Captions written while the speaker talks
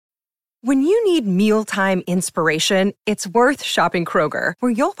When you need mealtime inspiration, it's worth shopping Kroger,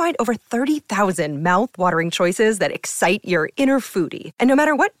 where you'll find over 30,000 mouth-watering choices that excite your inner foodie. And no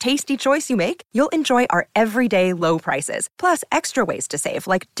matter what tasty choice you make, you'll enjoy our everyday low prices, plus extra ways to save,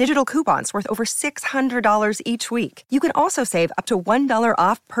 like digital coupons worth over $600 each week. You can also save up to $1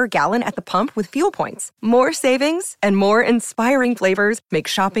 off per gallon at the pump with fuel points. More savings and more inspiring flavors make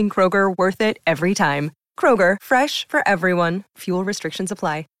shopping Kroger worth it every time. Kroger, fresh for everyone. Fuel restrictions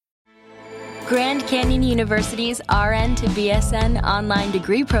apply. Grand Canyon University's RN to BSN online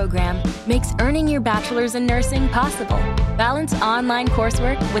degree program makes earning your bachelor's in nursing possible. Balance online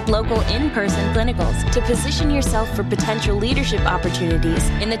coursework with local in-person clinicals to position yourself for potential leadership opportunities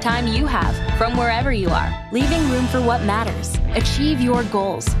in the time you have from wherever you are, leaving room for what matters. Achieve your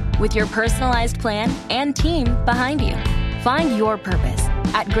goals with your personalized plan and team behind you. Find your purpose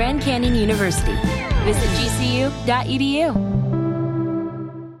at Grand Canyon University. Visit gcu.edu.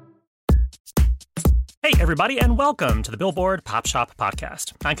 Hey, everybody, and welcome to the Billboard Pop Shop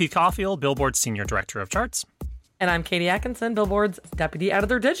Podcast. I'm Keith Caulfield, Billboard's Senior Director of Charts. And I'm Katie Atkinson, Billboard's Deputy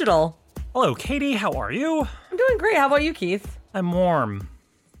Editor Digital. Hello, Katie. How are you? I'm doing great. How about you, Keith? I'm warm.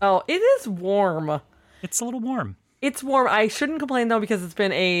 Oh, it is warm. It's a little warm. It's warm. I shouldn't complain, though, because it's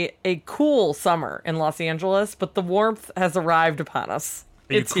been a cool summer in Los Angeles, but the warmth has arrived upon us.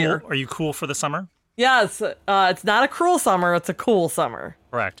 It's cool? here. Are you cool for the summer? Yes. It's not a cruel summer. It's a cool summer.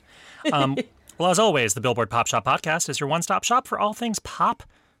 Correct. Well, as always, the Billboard Pop Shop Podcast is your one-stop shop for all things pop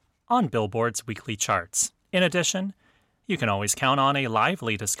on Billboard's weekly charts. In addition, you can always count on a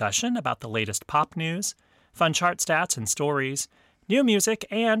lively discussion about the latest pop news, fun chart stats and stories, new music,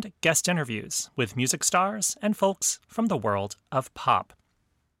 and guest interviews with music stars and folks from the world of pop.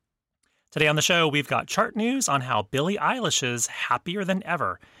 Today on the show, we've got chart news on how Billie Eilish's Happier Than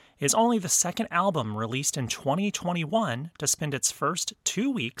Ever is only the second album released in 2021 to spend its first 2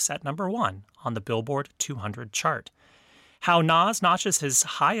 weeks at number 1 on the Billboard 200 chart. How Nas notches his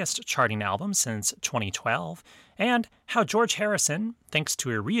highest charting album since 2012, and how George Harrison, thanks to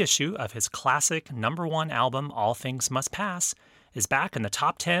a reissue of his classic number 1 album All Things Must Pass, is back in the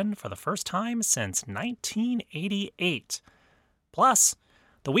top 10 for the first time since 1988. Plus,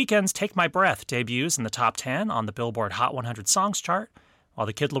 The Weeknd's Take My Breath debuts in the top 10 on the Billboard Hot 100 Songs chart, while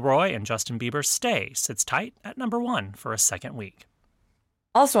the Kid Laroi and Justin Bieber's Stay sits tight at number 1 for a second week.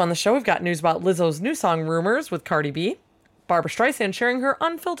 Also on the show, we've got news about Lizzo's new song Rumors with Cardi B, Barbra Streisand sharing her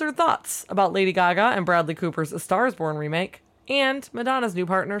unfiltered thoughts about Lady Gaga and Bradley Cooper's A Star is Born remake, and Madonna's new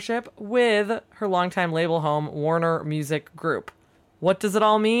partnership with her longtime label home, Warner Music Group. What does it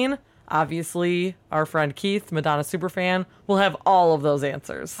all mean? Obviously, our friend Keith, Madonna superfan, will have all of those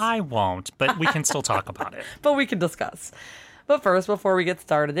answers. I won't, but we can still talk about it. But we can discuss. But first, before we get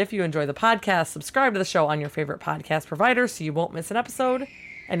started, if you enjoy the podcast, subscribe to the show on your favorite podcast provider so you won't miss an episode.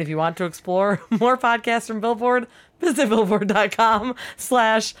 And if you want to explore more podcasts from Billboard, visit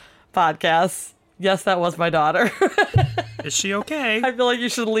billboard.com/podcasts. Yes, that was my daughter. Is she okay? I feel like you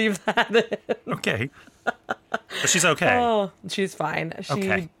should leave that in. Okay. But she's okay. Oh, she's fine.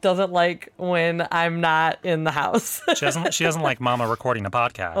 She doesn't like when I'm not in the house. She doesn't like Mama recording a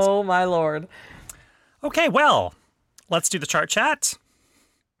podcast. Oh, my Lord. Okay, well, let's do the chart chat.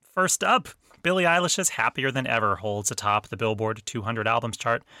 First up, Billie Eilish's Happier Than Ever holds atop the Billboard 200 Albums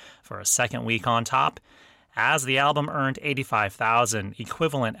chart for a second week on top, as the album earned 85,000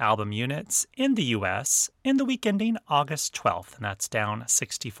 equivalent album units in the U.S. in the week ending August 12th, and that's down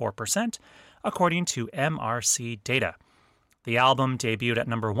 64%, according to MRC data. The album debuted at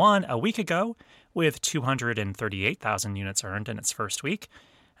number 1 a week ago, with 238,000 units earned in its first week,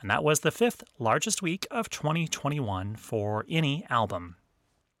 and that was the 5th largest week of 2021 for any album.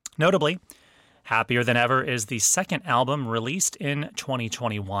 Notably, Happier Than Ever is the second album released in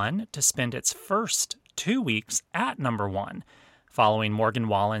 2021 to spend its first 2 weeks at number 1, following Morgan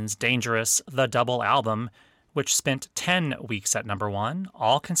Wallen's Dangerous, the double album, which spent 10 weeks at number 1,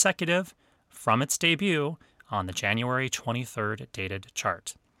 all consecutive, from its debut on the January 23rd dated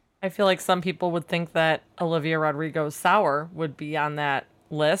chart. I feel like some people would think that Olivia Rodrigo's Sour would be on that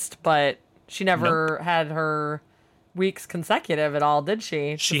list, but she never had her weeks consecutive at all, did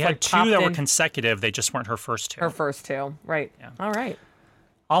she? She had 2 that were consecutive. They just weren't her first 2. Her first 2, right. Yeah. All right.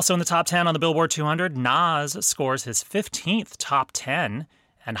 Also in the top 10 on the Billboard 200, Nas scores his 15th top 10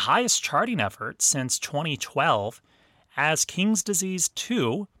 and highest charting effort since 2012 as King's Disease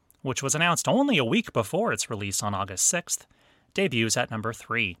 2, which was announced only a week before its release on August 6th, debuts at number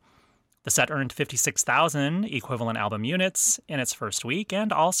 3. The set earned 56,000 equivalent album units in its first week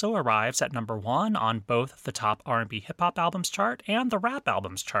and also arrives at number 1 on both the top R&B hip-hop albums chart and the rap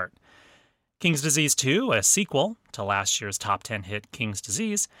albums chart. King's Disease 2, a sequel to last year's top 10 hit King's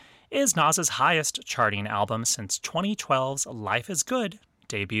Disease, is Nas's highest charting album since 2012's Life is Good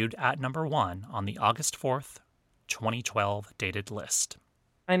debuted at number 1 on the August 4th, 2012 dated list.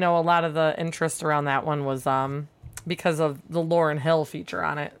 I know a lot of the interest around that one was because of the Lauryn Hill feature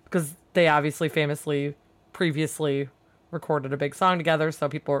on it, because they obviously famously previously recorded a big song together, so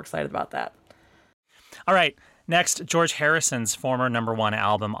people were excited about that. All right. Next, George Harrison's former number 1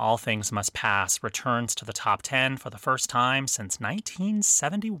 album, All Things Must Pass, returns to the top 10 for the first time since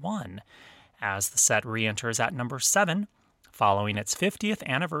 1971, as the set re-enters at number 7, following its 50th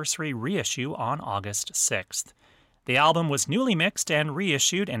anniversary reissue on August 6th. The album was newly mixed and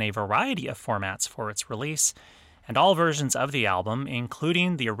reissued in a variety of formats for its release, and all versions of the album,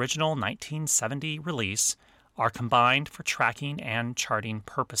 including the original 1970 release, are combined for tracking and charting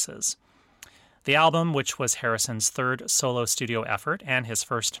purposes. The album, which was Harrison's third solo studio effort and his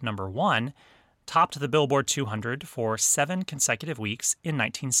first number 1, topped the Billboard 200 for 7 consecutive weeks in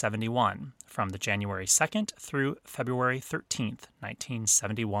 1971, from the January 2nd through February 13th,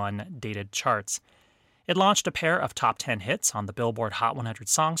 1971 dated charts. It launched a pair of top 10 hits on the Billboard Hot 100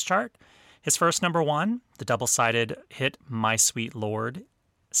 Songs chart. His first number 1, the double-sided hit My Sweet Lord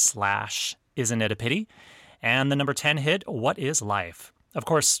 / Isn't It a Pity, and the number 10 hit What Is Life. Of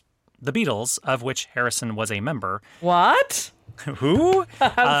course, the Beatles, of which Harrison was a member. What? Who?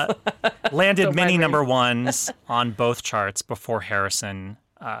 Landed many number 1s on both charts before Harrison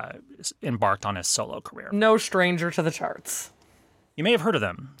embarked on his solo career. No stranger to the charts. You may have heard of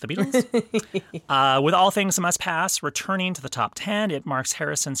them, the Beatles. With All Things Must Pass returning to the top 10, it marks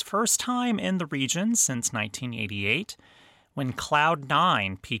Harrison's first time in the region since 1988, when Cloud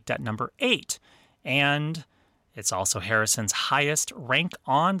 9 peaked at number 8, and it's also Harrison's highest rank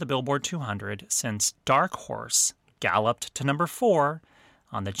on the Billboard 200 since Dark Horse galloped to number 4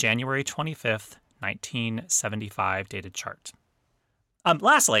 on the January 25th, 1975 dated chart.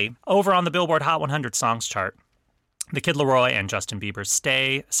 Lastly, over on the Billboard Hot 100 Songs chart, The Kid Laroi and Justin Bieber's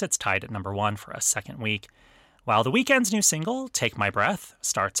Stay sits tied at number 1 for a second week, while The Weeknd's new single, Take My Breath,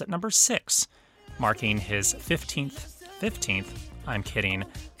 starts at number 6, marking his 15th, I'm kidding,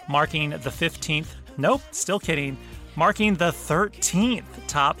 marking the 15th, nope, still kidding, marking the 13th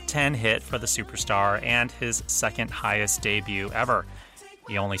top 10 hit for the superstar and his second highest debut ever.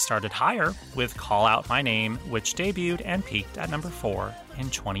 He only started higher with Call Out My Name, which debuted and peaked at number 4 in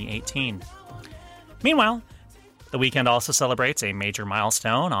 2018. Meanwhile, The Weeknd also celebrates a major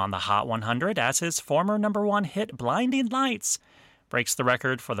milestone on the Hot 100 as his former number 1 hit Blinding Lights breaks the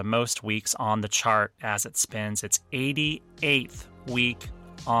record for the most weeks on the chart as it spends its 88th week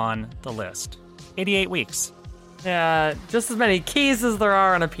on the list. 88 weeks. Yeah, just as many keys as there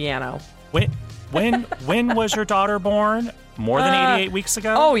are on a piano. When was your daughter born? More than 88 weeks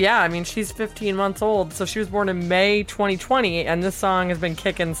ago? Oh, yeah. I mean, she's 15 months old, so she was born in May 2020, and this song has been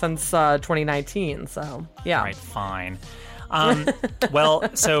since 2019, so, yeah. All right, fine.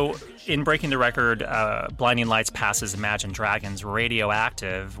 Well, so in breaking the record, Blinding Lights passes Imagine Dragons'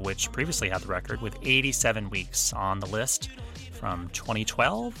 Radioactive, which previously had the record, with 87 weeks on the list from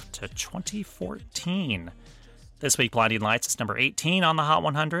 2012 to 2014. This week, Blinding Lights is number 18 on the Hot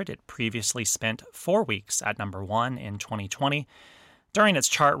 100. It previously spent 4 weeks at number 1 in 2020. During its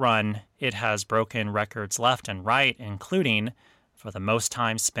chart run, it has broken records left and right, including for the most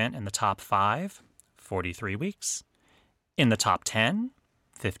time spent in the top 5, 43 weeks. In the top 10,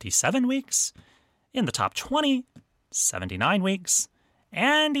 57 weeks. In the top 20, 79 weeks.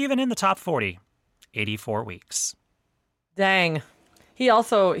 And even in the top 40, 84 weeks. Dang.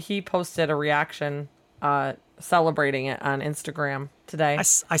 He posted a reaction celebrating it on Instagram today. I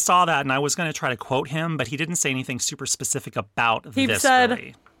saw that, and I was going to try to quote him, but he didn't say anything super specific about this. He said,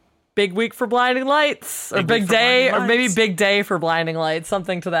 really. Big week for Blinding Lights, or big day, or maybe big day for Blinding Lights,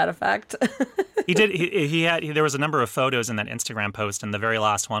 something to that effect. He did. There was a number of photos in that Instagram post, and the very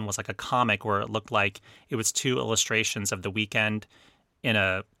last one was like a comic where it looked like it was 2 illustrations of The Weeknd in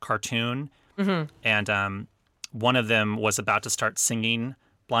a cartoon, and one of them was about to start singing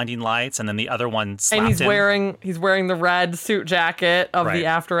Blinding Lights, and then the other one slapped him. And he's wearing the red suit jacket of the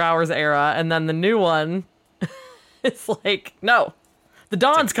After Hours era, and then the new one, it's like, no, the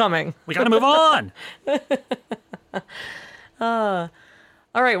dawn's coming. We gotta move on.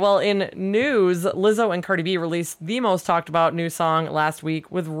 All right, well, in news, Lizzo and Cardi B released the most talked about new song last week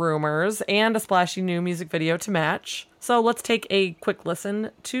with Rumors and a splashy new music video to match. So let's take a quick listen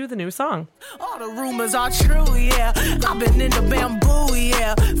to the new song. All the rumors are true, yeah. I've been in the bamboo,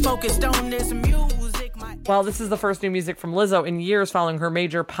 yeah. Focused on this music. Well, this is the first new music from Lizzo in years following her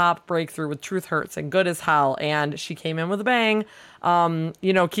major pop breakthrough with Truth Hurts and Good as Hell, and she came in with a bang.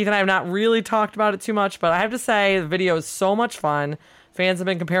 Keith and I have not really talked about it too much, but I have to say the video is so much fun. Fans have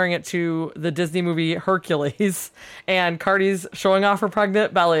been comparing it to the Disney movie Hercules, and Cardi's showing off her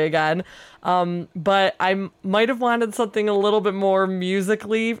pregnant belly again. But I might have wanted something a little bit more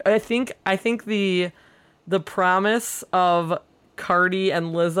musically. I think the promise of Cardi and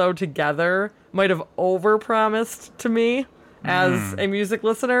Lizzo together might have overpromised to me as a music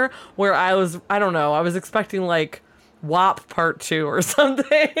listener, where I was expecting like WAP Part 2 or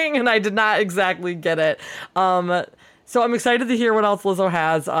something, and I did not exactly get it. So I'm excited to hear what else Lizzo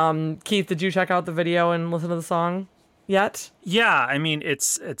has. Keith, did you check out the video and listen to the song yet? Yeah, I mean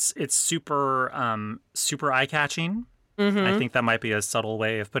it's super super eye-catching. I think that might be a subtle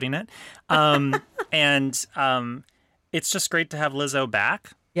way of putting it. It's just great to have Lizzo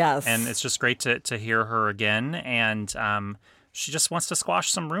back. Yes. And it's just great to hear her again. And she just wants to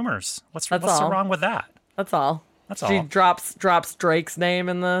squash some rumors. What's so wrong with that? That's all. That's all. She drops Drake's name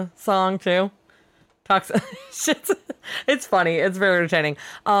in the song too. It's funny. It's very entertaining.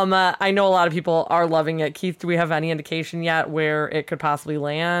 I know a lot of people are loving it. Keith, do we have any indication yet where it could possibly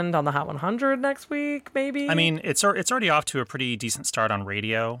land on the Hot 100 next week, maybe? I mean, it's already off to a pretty decent start on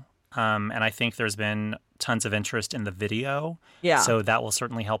radio. And I think there's been tons of interest in the video. Yeah. So that will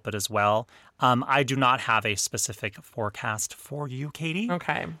certainly help it as well. I do not have a specific forecast for you, Katie.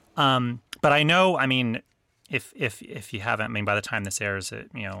 Okay. But I know, I mean, if you haven't, I mean, by the time this airs,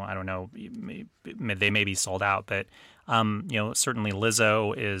 I don't know, they may be sold out. But, certainly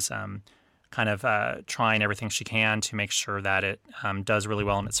Lizzo is kind of trying everything she can to make sure that it does really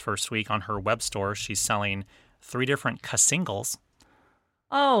well in its first week. On her web store, she's selling 3 different singles.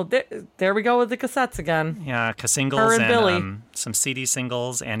 Oh, there we go with the cassettes again. Yeah, singles Her and Billy. Some CD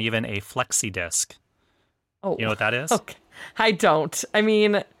singles, and even a flexi disc. Oh, you know what that is? Okay. I don't. I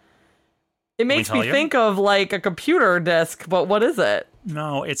mean, it makes me think of like a computer disc, but what is it?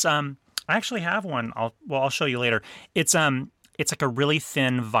 No, it's I actually have one. I'll show you later. It's like a really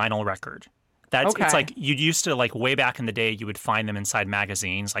thin vinyl record. It's like you used to, like, way back in the day, you would find them inside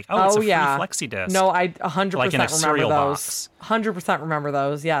magazines. Like, it's a free flexi disc. No, I 100% like in a remember cereal those. box. 100% remember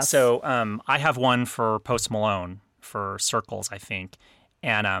those, yes. So I have one for Post Malone for Circles, I think.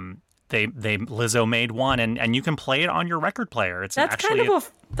 And Lizzo made one, and you can play it on your record player.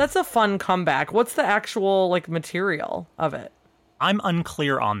 That's a fun comeback. What's the actual, like, material of it? I'm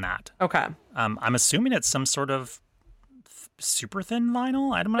unclear on that. Okay. I'm assuming it's some sort of super thin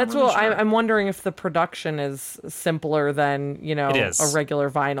vinyl. I'm wondering if the production is simpler than a regular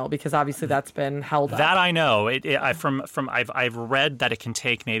vinyl, because obviously that's been held up. That I know. I've read that it can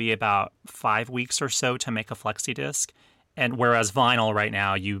take maybe about 5 weeks or so to make a flexi disc, and whereas vinyl right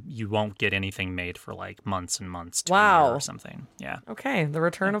now you won't get anything made for like months and months to a year or something. Yeah. Okay, the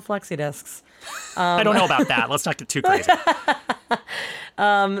return of flexi discs. I don't know about that. Let's not get too crazy.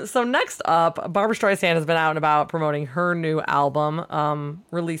 So next up, Barbra Streisand has been out and about promoting her new album,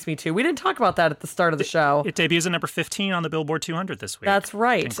 Release Me Too. We didn't talk about that at the start of the show. It debuts at number 15 on the Billboard 200 this week. That's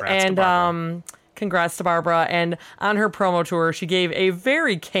right. Congrats to Barbra. And on her promo tour, she gave a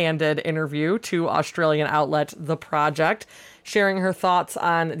very candid interview to Australian outlet The Project, sharing her thoughts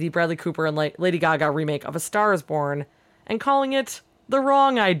on the Bradley Cooper and Lady Gaga remake of A Star Is Born and calling it the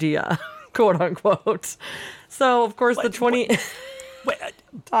wrong idea, quote unquote. So, of course,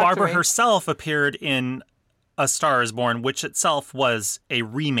 Barbra herself appeared in A Star Is Born, which itself was a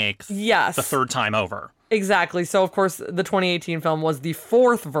remake the third time over. Exactly. So, of course, the 2018 film was the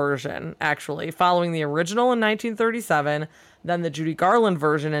 4th version, actually, following the original in 1937, then the Judy Garland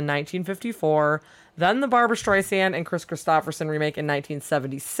version in 1954, then the Barbra Streisand and Kris Kristofferson remake in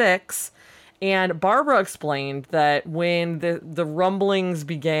 1976. And Barbra explained that when the rumblings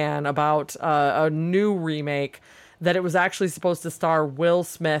began about a new remake, that it was actually supposed to star Will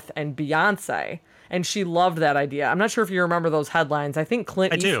Smith and Beyonce. And she loved that idea. I'm not sure if you remember those headlines. I think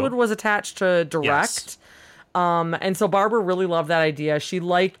Clint Eastwood was attached to direct. Yes. And so Barbra really loved that idea. She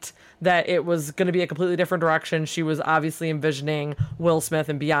liked that it was going to be a completely different direction. She was obviously envisioning Will Smith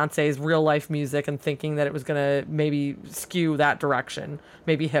and Beyonce's real life music and thinking that it was going to maybe skew that direction.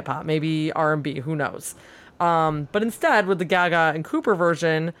 Maybe hip hop, maybe R&B, who knows. But instead, with the Gaga and Cooper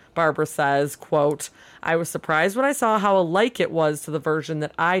version, Barbra says, quote, "I was surprised when I saw how alike it was to the version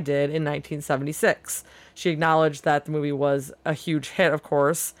that I did in 1976. She acknowledged that the movie was a huge hit, of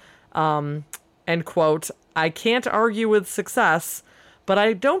course. And quote, "I can't argue with success, but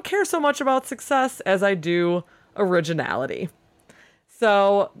I don't care so much about success as I do originality."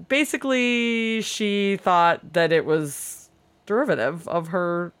 So basically, she thought that it was derivative of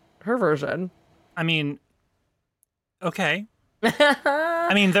her version. I mean, Okay.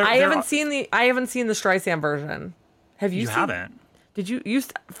 I mean, I haven't seen the Streisand version. Have you? You haven't? Did you? You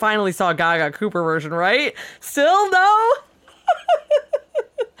finally saw Gaga Cooper version, right? Still no.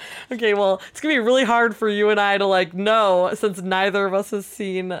 Okay, well, it's gonna be really hard for you and I to know, since neither of us has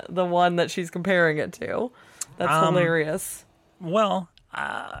seen the one that she's comparing it to. That's hilarious. Well,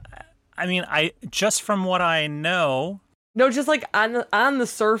 I mean, just from what I know. No, just on the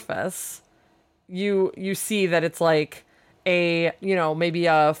surface, you see that it's like a, maybe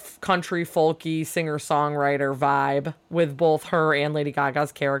a country folky singer-songwriter vibe with both her and Lady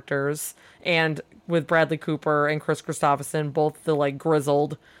Gaga's characters, and with Bradley Cooper and Chris Christopherson, both the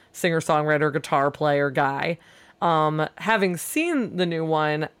grizzled singer-songwriter, guitar player guy. Having seen the new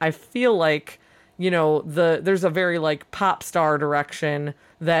one, I feel like, there's a very pop star direction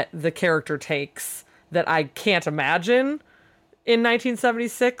that the character takes that I can't imagine in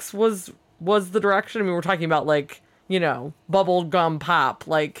 1976 was the direction. I mean, we're talking about bubblegum pop,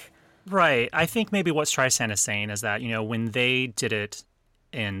 Right. I think maybe what Streisand is saying is that, when they did it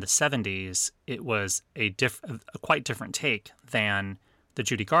in the 70s, it was a quite different take than the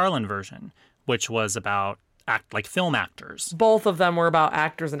Judy Garland version, which was about film actors. Both of them were about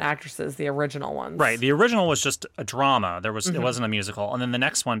actors and actresses, the original ones. Right. The original was just a drama. It wasn't a musical. And then the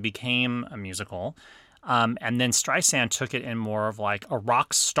next one became a musical. And then Streisand took it in more of a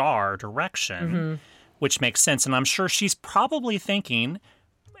rock star direction, which makes sense. And I'm sure she's probably thinking,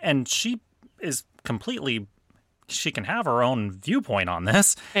 and she can have her own viewpoint on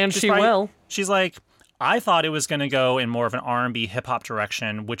this. And she will. She's like, I thought it was going to go in more of an R&B hip-hop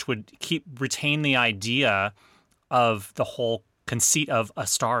direction, which would retain the idea of the whole conceit of A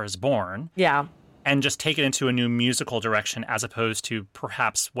Star is Born. Yeah. And just take it into a new musical direction, as opposed to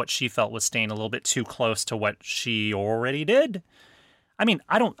perhaps what she felt was staying a little bit too close to what she already did. I mean,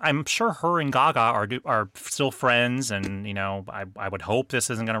 I'm sure her and Gaga are still friends, and, I would hope this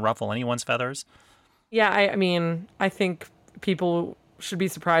isn't going to ruffle anyone's feathers. Yeah, I mean, I think people should be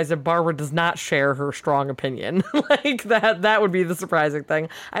surprised if Barbara does not share her strong opinion. That would be the surprising thing.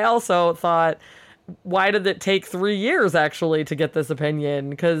 I also thought, why did it take 3 years actually to get this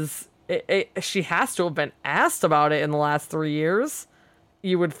opinion? Because she has to have been asked about it in the last 3 years,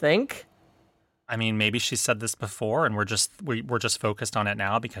 you would think. I mean, maybe she said this before, and we're just focused on it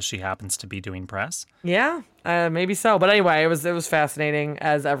now because she happens to be doing press. Yeah, maybe so. But anyway, it was fascinating,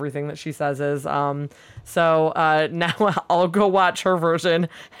 as everything that she says is. So now I'll go watch her version,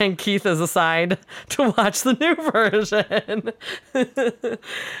 and Keith is assigned to watch the new version.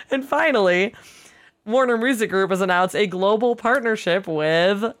 And finally, Warner Music Group has announced a global partnership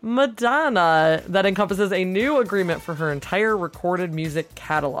with Madonna that encompasses a new agreement for her entire recorded music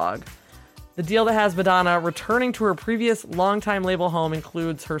catalog. The deal that has Madonna returning to her previous longtime label home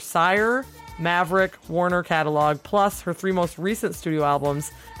includes her Sire, Maverick, Warner catalog, plus her 3 most recent studio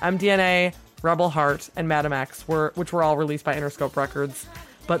albums, MDNA, Rebel Heart, and Madam X, which were all released by Interscope Records,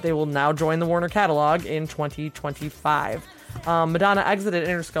 but they will now join the Warner catalog in 2025. Madonna exited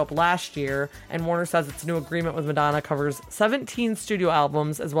Interscope last year, and Warner says its new agreement with Madonna covers 17 studio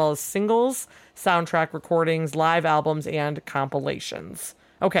albums, as well as singles, soundtrack recordings, live albums, and compilations.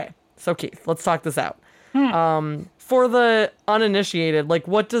 Okay. So, Keith, let's talk this out. For the uninitiated,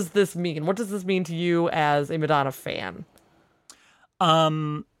 what does this mean? What does this mean to you as a Madonna fan?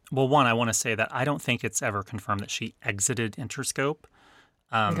 Well, one, I want to say that I don't think it's ever confirmed that she exited Interscope.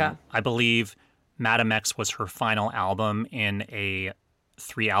 Okay. I believe Madam X was her final album in a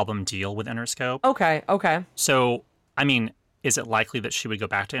 3-album deal with Interscope. Okay. So, I mean, is it likely that she would go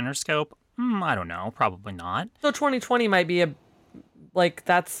back to Interscope? I don't know. Probably not. So 2020 might be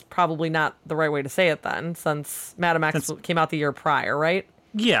that's probably not the right way to say it then, since Madam X came out the year prior, right?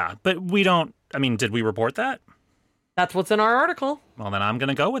 Yeah, but we don't... I mean, did we report that? That's what's in our article. Well, then I'm going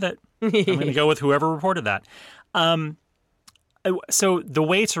to go with it. I'm going to go with whoever reported that. So the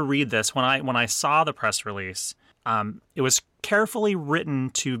way to read this, when I saw the press release, it was carefully written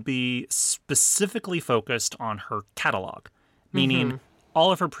to be specifically focused on her catalog, meaning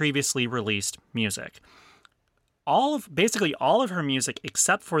all of her previously released music. Basically all of her music,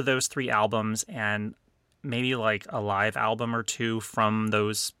 except for those 3 albums and maybe a live album or 2 from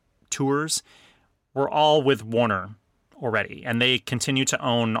those tours, were all with Warner already. And they continue to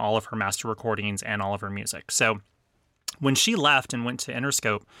own all of her master recordings and all of her music. So when she left and went to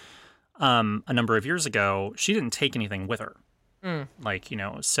Interscope a number of years ago, she didn't take anything with her.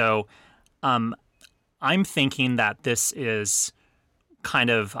 So I'm thinking that this is kind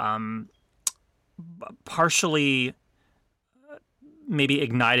of... partially maybe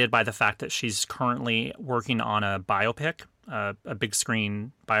ignited by the fact that she's currently working on a biopic, a big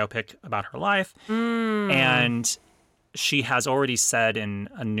screen biopic about her life. And she has already said in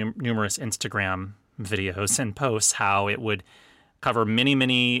numerous Instagram videos and posts how it would cover many,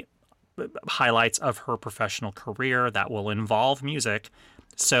 many highlights of her professional career that will involve music.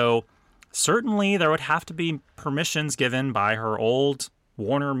 So certainly there would have to be permissions given by her old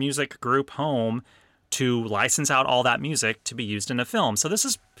Warner Music Group home to license out all that music to be used in a film. So this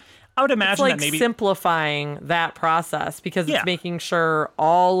is, I would imagine, it's like that maybe simplifying that process, because Yeah. it's making sure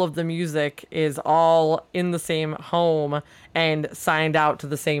all of the music is all in the same home and signed out to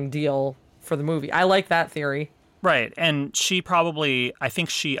the same deal for the movie. I like that theory. Right. And she probably, I think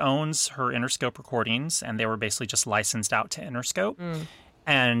she owns her Interscope recordings, and they were basically just licensed out to Interscope.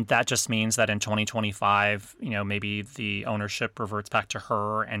 And that just means that in 2025, maybe the ownership reverts back to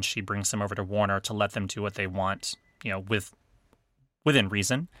her and she brings them over to Warner to let them do what they want, within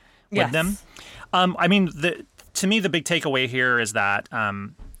reason with them. To me, the big takeaway here is that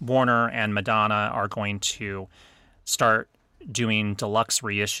Warner and Madonna are going to start doing deluxe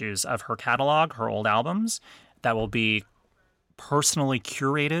reissues of her catalog, her old albums, that will be personally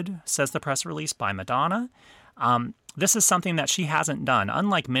curated, says the press release, by Madonna. This is something that she hasn't done.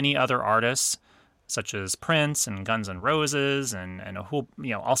 Unlike many other artists, such as Prince and Guns N' Roses and a whole,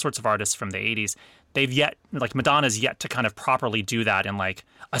 all sorts of artists from the 80s, Madonna's yet to kind of properly do that in like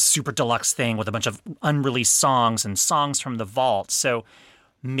a super deluxe thing with a bunch of unreleased songs and songs from the vault. So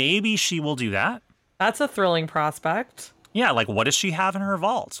maybe she will do that. That's a thrilling prospect. Yeah, like what does she have in her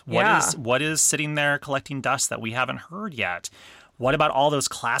vault? What is sitting there collecting dust that we haven't heard yet? What about all those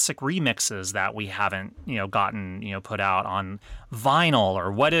classic remixes that we haven't, gotten, put out on vinyl,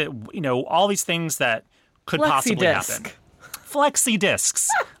 or all these things that could possibly happen. Flexi discs.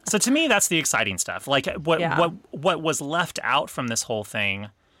 So to me, that's the exciting stuff. Like what was left out from this whole thing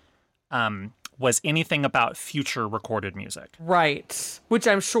was anything about future recorded music. Right. Which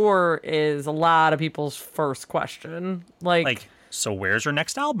I'm sure is a lot of people's first question. Like so where's your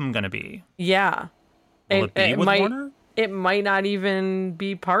next album going to be? Yeah. Will it be with Warner? It might not even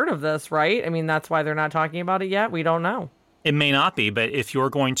be part of this, right? I mean, that's why they're not talking about it yet. We don't know. It may not be, but if you're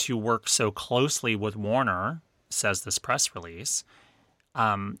going to work so closely with Warner, says this press release,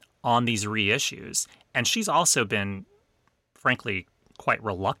 on these reissues, and she's also been, frankly, quite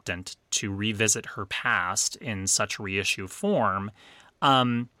reluctant to revisit her past in such reissue form,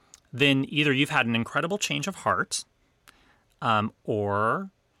 then either you've had an incredible change of heart, or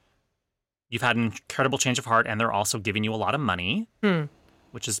you've had an incredible change of heart and they're also giving you a lot of money,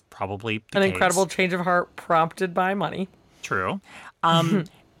 which is probably the case. Incredible change of heart prompted by money. True.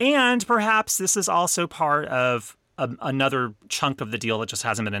 And perhaps this is also part of another chunk of the deal that just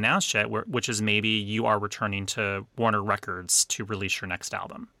hasn't been announced yet, which is maybe you are returning to Warner Records to release your next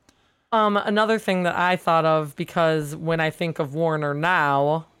album. Another thing that I thought of, because when I think of Warner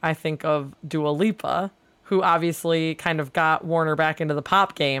now, I think of Dua Lipa, who obviously kind of got Warner back into the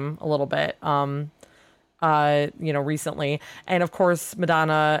pop game a little bit, recently. And of course,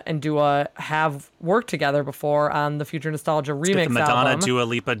 Madonna and Dua have worked together before on the Future Nostalgia remix album. The Madonna Dua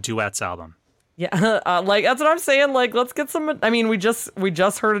Lipa duets album. Yeah, that's what I'm saying. Like, let's get some. I mean, we just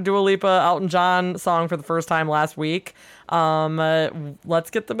heard a Dua Lipa Elton John song for the first time last week. Let's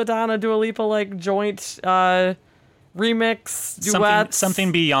get the Madonna Dua Lipa joint remix duets.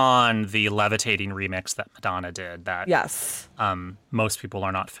 Something beyond the levitating remix that Madonna did that most people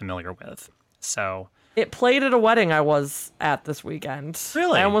are not familiar with. So it played at a wedding I was at this weekend.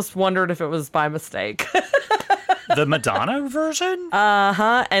 Really? I almost wondered if it was by mistake. The Madonna version?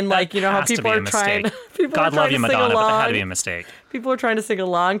 Uh-huh. And how people are trying God love you, Madonna, but that had to be a mistake. People are trying to sing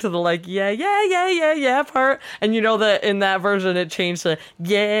along to the yeah part. And that in that version it changed to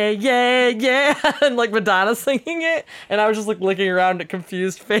yeah and Madonna singing it. And I was just looking around at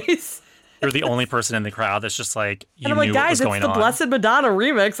confused face. You're the only person in the crowd that's just you and I'm knew guys, what was going on. It's the Blessed Madonna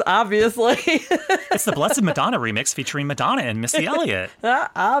remix, obviously. It's the Blessed Madonna remix featuring Madonna and Missy Elliott.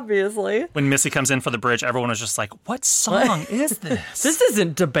 Obviously. When Missy comes in for the bridge, everyone was just like, what song is this? This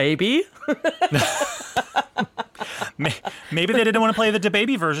isn't DaBaby. Maybe they didn't want to play the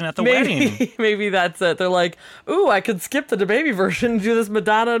DaBaby version at the wedding. Maybe that's it. They're like, ooh, I could skip the DaBaby version and do this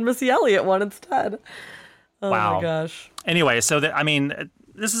Madonna and Missy Elliott one instead. Oh wow. My gosh. Anyway, so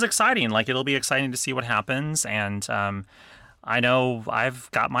this is exciting. It'll be exciting to see what happens. And I know I've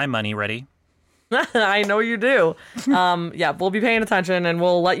got my money ready. I know you do. We'll be paying attention and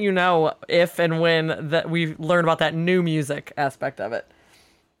we'll let you know if and when that we learn about that new music aspect of it.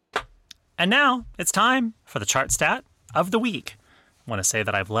 And now it's time for the chart stat of the week. I want to say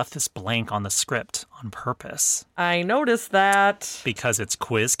that I've left this blank on the script on purpose. I noticed that. Because it's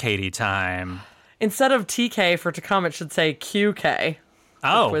Quiz Katie time. Instead of TK for to come, it should say QK.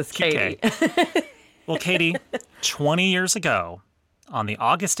 Oh, Quiz Katie. Well, Katie, 20 years ago, on the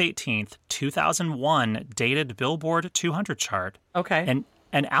August 18th, 2001 dated Billboard 200 chart, Okay.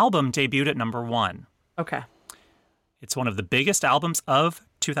 an album debuted at number 1. Okay. It's one of the biggest albums of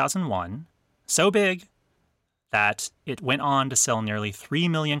 2001, so big that it went on to sell nearly 3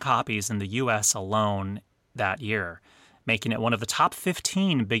 million copies in the U.S. alone that year, making it one of the top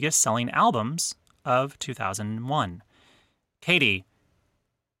 15 biggest selling albums of 2001. Katie,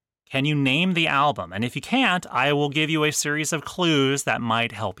 can you name the album? And if you can't, I will give you a series of clues that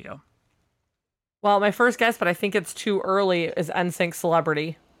might help you. Well, my first guess, but I think it's too early, is NSYNC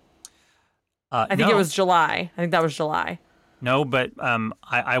Celebrity. I think No. it was July. I think that was July. No, but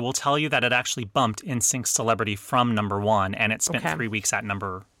I will tell you that it actually bumped NSYNC Celebrity from number 1, and it spent 3 weeks at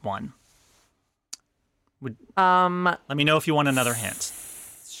number 1. Let me know if you want another hint.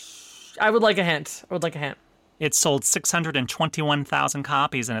 I would like a hint. It sold 621,000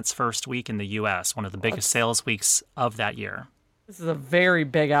 copies in its first week in the U.S., one of the biggest sales weeks of that year. This is a very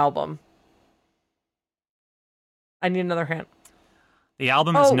big album. I need another hint. The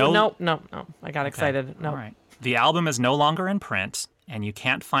album is no. I got excited. Okay. No. All right. The album is no longer in print, and you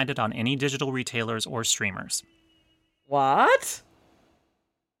can't find it on any digital retailers or streamers. What?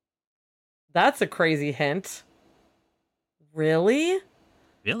 That's a crazy hint. Really?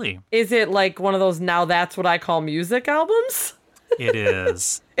 Really? Is it like one of those Now That's What I Call Music albums? It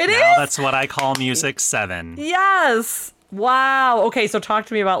is. It now is? That's What I Call Music 7. Yes. Wow. Okay, so talk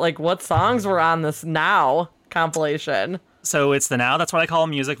to me about like what songs were on this Now compilation. So it's the Now That's What I Call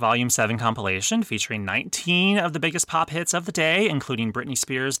Music Volume 7 compilation featuring 19 of the biggest pop hits of the day, including Britney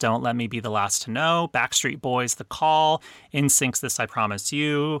Spears' Don't Let Me Be the Last to Know, Backstreet Boys' The Call, NSYNC's This I Promise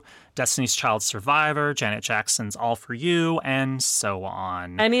You, Destiny's Child's Survivor, Janet Jackson's All For You, and so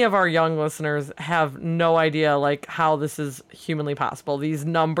on. Any of our young listeners have no idea like how this is humanly possible. These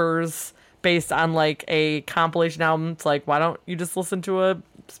numbers based on like a compilation album, it's like, why don't you just listen to a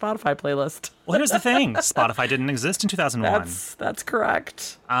Spotify playlist? Well, here's the thing. Spotify didn't exist in 2001. That's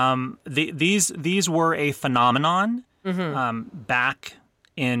correct. These were a phenomenon back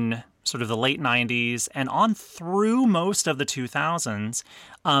in sort of the late 90s and on through most of the 2000s.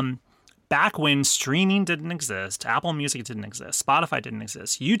 Back when streaming didn't exist, Apple Music didn't exist, Spotify didn't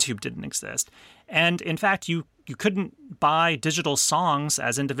exist, YouTube didn't exist. And in fact, you couldn't buy digital songs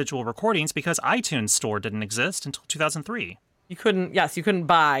as individual recordings because iTunes Store didn't exist until 2003. You couldn't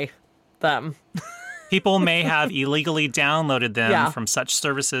buy them. People may have illegally downloaded them from such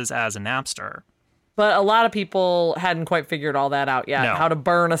services as a Napster. But a lot of people hadn't quite figured all that out yet. No. How to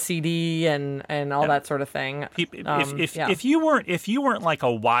burn a CD and all that sort of thing. If you weren't like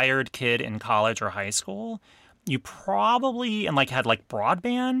a wired kid in college or high school, you probably had like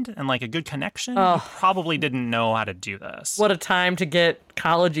broadband and like a good connection. You probably didn't know how to do this. What a time to get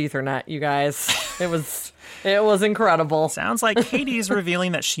college Ethernet, you guys. It was incredible. Sounds like Katie's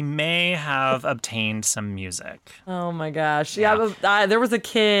revealing that she may have obtained some music. Oh my gosh. Yeah, there was a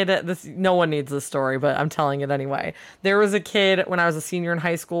kid, no one needs this story, but I'm telling it anyway. There was a kid when I was a senior in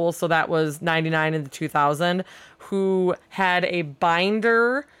high school, so that was 99 into 2000, who had a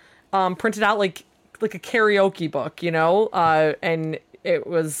binder printed out like a karaoke book, and it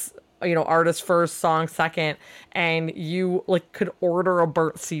was, artist first, song second, and you could order a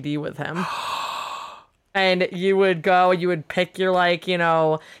burnt CD with him. And you would go, you would pick your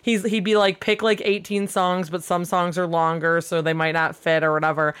he'd be like, pick 18 songs, but some songs are longer, so they might not fit or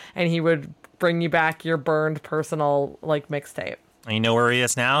whatever. And he would bring you back your burned personal mixtape. And you know where he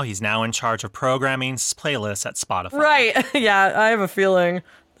is now? He's now in charge of programming playlists at Spotify. Right. Yeah, I have a feeling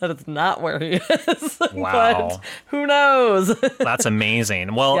that it's not where he is. Wow. But who knows? That's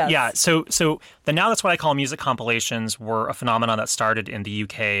amazing. Well, Yes. yeah, so the Now That's What I Call Music compilations were a phenomenon that started in the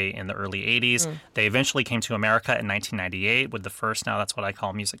UK in the early 80s. They eventually came to America in 1998 with the first Now That's What I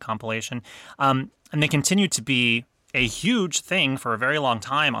Call Music compilation. And they continued to be a huge thing for a very long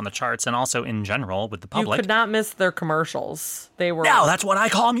time on the charts and also in general with the public. You could not miss their commercials. They were... Now That's What I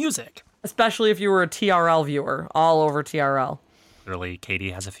Call Music. Especially if you were a TRL viewer, all over TRL. Literally,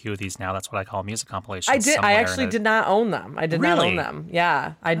 Katie has a few of these Now That's What I Call Music compilations. I actually did not own them. I did not own them.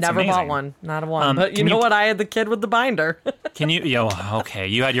 Yeah, I never bought one. Not one. But you know what? I had the kid with the binder. Can you? Okay,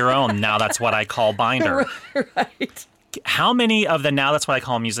 you had your own Now That's What I Call binder. Right. How many of the Now That's What I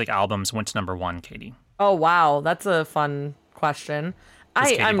Call Music albums went to number 1, Katie? Oh, wow. That's a fun question.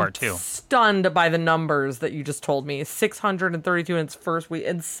 I'm stunned by the numbers that you just told me. 632 in its first week.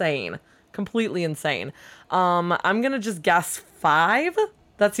 Insane. Completely insane. I'm going to just guess 5.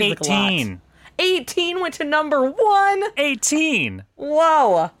 That seems like a lot. 18 went to number 1. 18.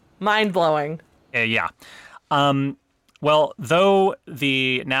 Whoa. Mind blowing. Yeah. Well, though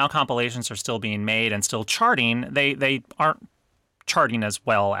the Now compilations are still being made and still charting, they aren't charting as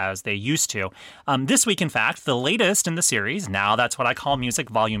well as they used to. This week, in fact, the latest in the series, Now That's What I Call Music,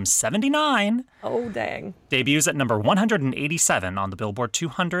 Volume 79. Oh, dang. Debuts at number 187 on the Billboard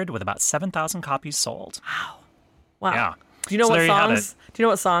 200 with about 7,000 copies sold. Wow. Yeah. Do you know So what there you have songs? Do you know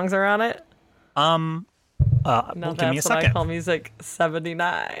what songs are on it? Well, give me a That's what I second. call music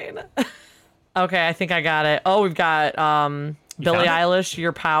 79. Okay, I think I got it. Oh, we've got Billie found it? Eilish,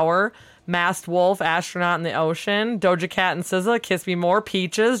 Your Power, Masked Wolf, Astronaut in the Ocean, Doja Cat and SZA, Kiss Me More,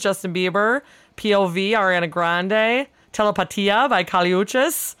 Peaches, Justin Bieber, POV, Ariana Grande, Telepatia by Kali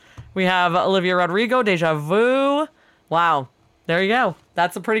Uchis. We have Olivia Rodrigo, Deja Vu. Wow. There you go.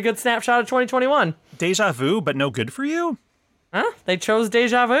 That's a pretty good snapshot of 2021. Deja Vu, but no good for you? Huh? They chose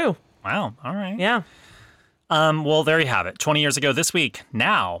Deja Vu. Wow. All right. Yeah. Well, there you have it. 20 years ago this week,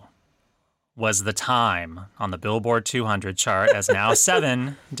 Now was the time on the Billboard 200 chart as Now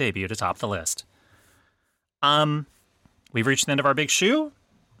 7 debuted atop the list. We've reached the end of our big shoe.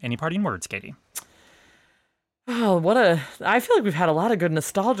 Any parting words, Katie? Oh, I feel like we've had a lot of good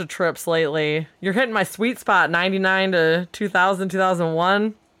nostalgia trips lately. You're hitting my sweet spot, 99 to 2000,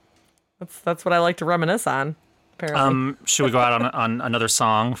 2001. That's what I like to reminisce on, apparently. Should we go out on another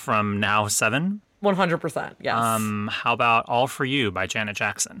song from Now 7? 100%, yes. How about All For You by Janet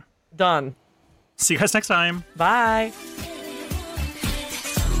Jackson? Done. See you guys next time. Bye.